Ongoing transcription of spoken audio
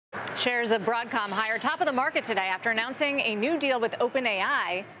Shares of Broadcom higher top of the market today after announcing a new deal with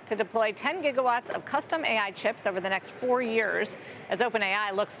OpenAI to deploy 10 gigawatts of custom AI chips over the next 4 years as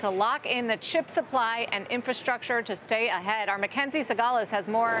OpenAI looks to lock in the chip supply and infrastructure to stay ahead. Our Mackenzie Sagales has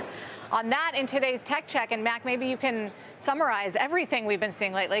more on that in today's Tech Check. And Mac, maybe you can summarize everything we've been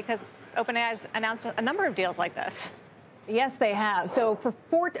seeing lately because OpenAI's announced a number of deals like this. Yes, they have. So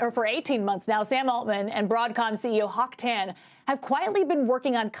for 18 months now, Sam Altman and Broadcom CEO Hock Tan have quietly been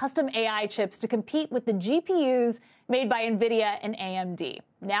working on custom AI chips to compete with the GPUs made by NVIDIA and AMD.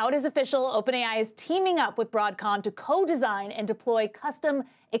 Now it is official. OpenAI is teaming up with Broadcom to co-design and deploy custom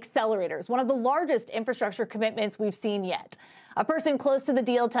accelerators, one of the largest infrastructure commitments we've seen yet. A person close to the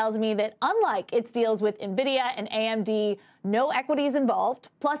deal tells me that unlike its deals with NVIDIA and AMD, no equity is involved.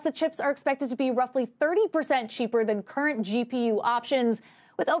 Plus, the chips are expected to be roughly 30% cheaper than current GPU options,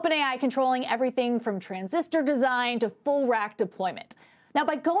 with OpenAI controlling everything from transistor design to full rack deployment. Now,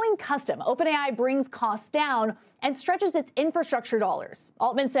 by going custom, OpenAI brings costs down and stretches its infrastructure dollars.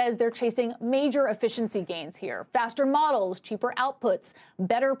 Altman says they're chasing major efficiency gains here: faster models, cheaper outputs,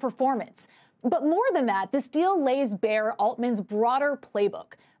 better performance. But more than that, this deal lays bare Altman's broader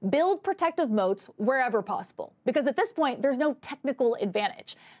playbook: build protective moats wherever possible. Because at this point, there's no technical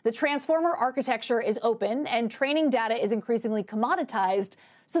advantage. The transformer architecture is open and training data is increasingly commoditized.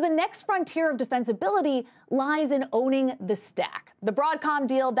 So the next frontier of defensibility lies in owning the stack. The Broadcom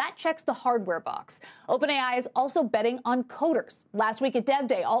deal, that checks the hardware box. OpenAI is also betting on coders. Last week at Dev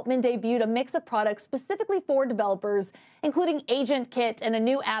Day, Altman debuted a mix of products specifically for developers, including Agent Kit and a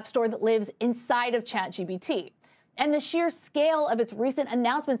new app store that lives inside of ChatGPT. And the sheer scale of its recent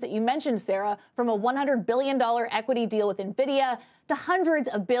announcements that you mentioned, Sarah, from a $100 billion equity deal with NVIDIA to hundreds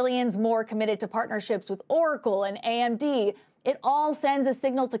of billions more committed to partnerships with Oracle and AMD, it all sends a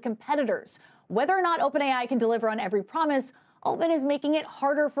signal to competitors. Whether or not OpenAI can deliver on every promise, Altman is making it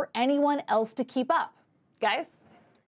harder for anyone else to keep up. Guys?